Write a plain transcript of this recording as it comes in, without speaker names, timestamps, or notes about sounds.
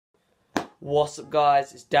What's up,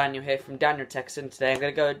 guys? It's Daniel here from Daniel Texan. Today I'm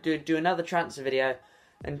going to go do another transfer video,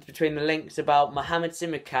 and between the links about Mohamed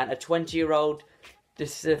Simakan, a 20-year-old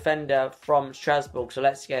defender from Strasbourg. So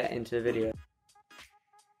let's get into the video.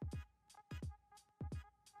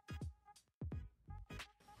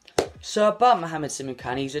 So about Mohamed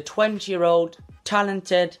Simakan, he's a 20-year-old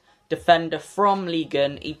talented defender from Ligue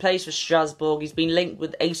 1. He plays for Strasbourg. He's been linked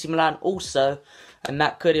with AC Milan also, and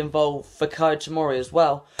that could involve Fikayo Tomori as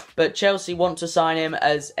well. But Chelsea want to sign him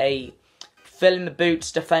as a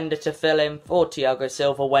fill-in-the-boots defender to fill in for Thiago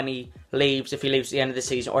Silva when he leaves, if he leaves at the end of the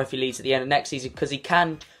season or if he leaves at the end of next season, because he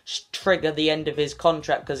can trigger the end of his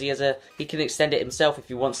contract because he can extend it himself if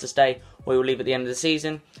he wants to stay, or he'll leave at the end of the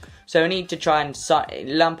season. So we need to try and sign.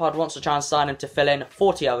 Lampard wants to try and sign him to fill in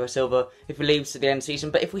for Thiago Silva if he leaves at the end of the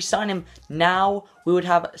season. But if we sign him now, we would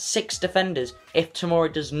have 6 defenders if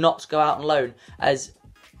Tomori does not go out on loan, as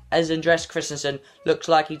Andreas Christensen looks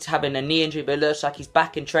like he's having a knee injury, but it looks like he's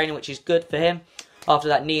back in training, which is good for him after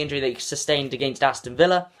that knee injury that he sustained against Aston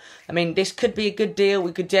Villa. I mean, this could be a good deal.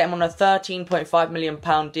 We could get him on a £13.5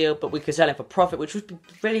 million deal, but we could sell him for profit, which would be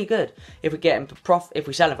really good if we get him for if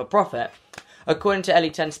we sell him for profit. According to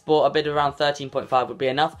Elite Sport, a bid of around 13.5 would be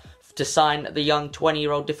enough to sign the young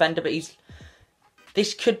 20-year-old defender, but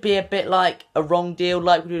this could be a bit like a wrong deal,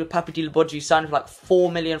 like we did with Papadilla Bodju. Signed for like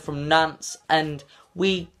 $4 million from Nantes, and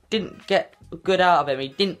we didn't get good out of him.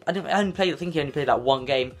 I think he only played like one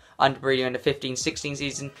game under Mourinho in the 15-16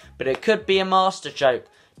 season, but it could be a masterstroke,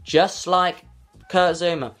 just like Kurt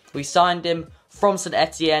Zouma. We signed him from St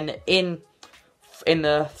Etienne in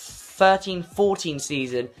the 13-14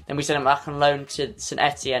 season, then we sent him back on loan to St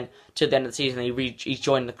Etienne till the end of the season. He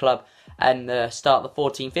joined the club, and the start of the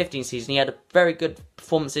 14-15 season he had very good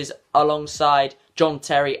performances alongside John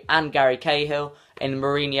Terry and Gary Cahill in the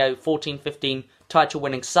Mourinho 14-15 title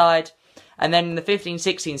winning side. And then in the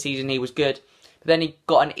 15-16 season he was good, but then he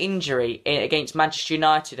got an injury against Manchester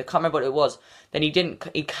United. I can't remember what it was. Then I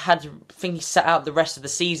think he sat out the rest of the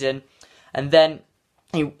season, and then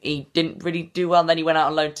he didn't really do well. And then he went out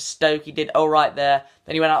on loan to Stoke. He did alright there.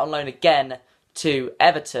 Then he went out on loan again to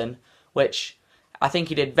Everton, which I think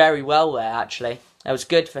he did very well there, actually. It was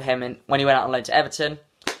good for him when he went out on loan to Everton.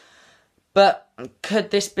 But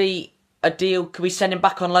could this be a deal? Could we send him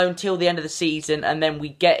back on loan till the end of the season, and then we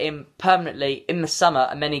get him permanently in the summer,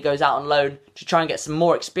 and then he goes out on loan to try and get some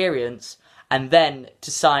more experience, and then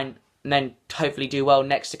to sign, and then hopefully do well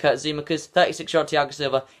next to Kurt Zouma, because 36-year-old Thiago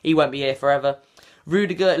Silva, he won't be here forever.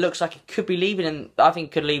 Rudiger, it looks like he could be leaving, and I think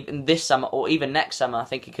he could leave in this summer or even next summer. I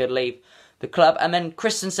think he could leave the club. And then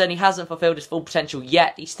Christensen, he hasn't fulfilled his full potential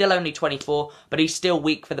yet. He's still only 24, but he's still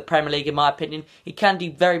weak for the Premier League in my opinion. He can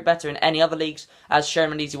do very better in any other leagues, as shown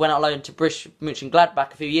when he went out on loan to Borussia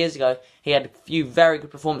Mönchengladbach a few years ago. He had a few very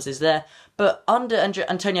good performances there. But under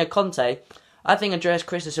Antonio Conte, I think Andreas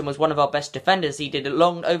Christensen was one of our best defenders. He did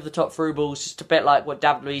long over-the-top through balls, just a bit like what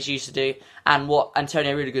David Luiz used to do and what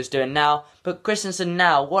Antonio Rudiger's doing now. But Christensen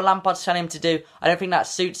now, what Lampard's telling him to do, I don't think that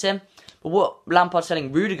suits him. But what Lampard's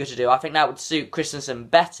telling Rudiger to do, I think that would suit Christensen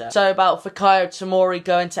better. So about Fikayo Tomori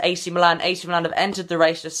going to AC Milan. AC Milan have entered the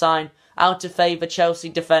race to sign out-of-favour Chelsea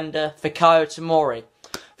defender Fikayo Tomori.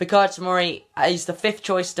 Fikayo Tomori is the 5th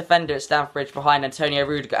choice defender at Stamford Bridge behind Antonio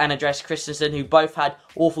Rudiger and Andreas Christensen, who both had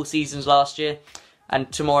awful seasons last year. And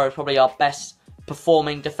Tomori is probably our best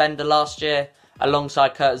performing defender last year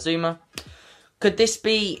alongside Kurt Zouma. Could this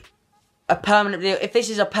be a permanent deal? If this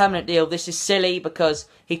is a permanent deal, this is silly because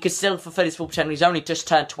he could still fulfill his full potential. He's only just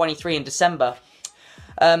turned 23 in December.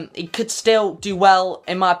 He could still do well,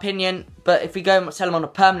 in my opinion, but if we go and sell him on a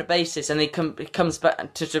permanent basis and he comes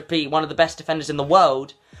back to be one of the best defenders in the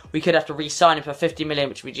world, we could have to re-sign him for 50 million,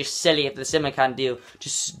 which would be just silly if the Simakan deal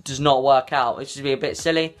just does not work out. It should be a bit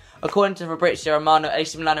silly. According to Fabrizio Romano,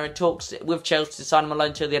 AC Milan are in talks with Chelsea to sign him on loan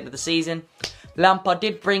until the end of the season. Lampard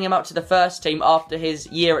did bring him up to the first team after his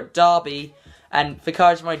year at Derby, and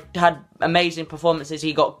Fikayo Tomori had amazing performances.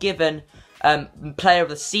 He got given Player of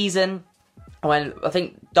the Season when I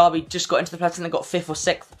think Derby just got into the playoffs and they got 5th or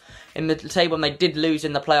 6th in the table, and they did lose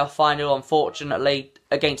in the playoff final, unfortunately,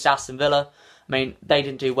 against Aston Villa. I mean, they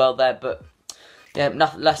didn't do well there, but yeah,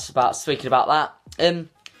 nothing less about speaking about that.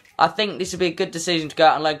 I think this would be a good decision to go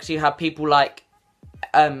out on loan because you have people like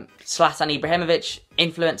Zlatan Ibrahimovic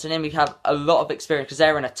influencing him. We have a lot of experience because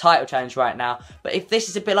they're in a title challenge right now. But if this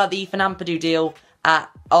is a bit like the Ethan Ampadu deal at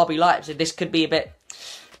RB Leipzig, this could be a bit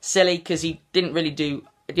silly because he didn't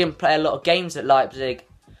play a lot of games at Leipzig.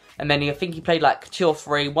 And then I think he played like 2 or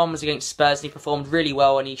 3. One was against Spurs and he performed really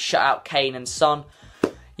well and he shut out Kane and Son.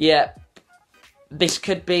 Yeah, this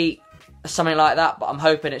could be something like that, but I'm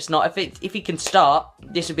hoping it's not. If he can start,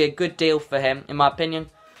 this would be a good deal for him, in my opinion.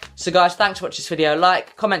 So guys, thanks for watching this video.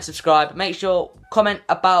 Like, comment, subscribe. Make sure comment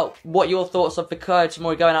about what your thoughts of Fikayo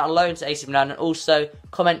Tomori going out on loan to AC Milan, and also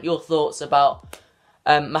comment your thoughts about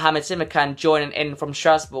Mohamed Simakan joining in from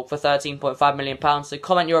Strasbourg for £13.5 million. So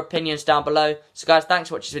comment your opinions down below. So guys, thanks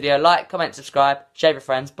for watching this video. Like, comment, subscribe, share with your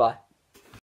friends. Bye.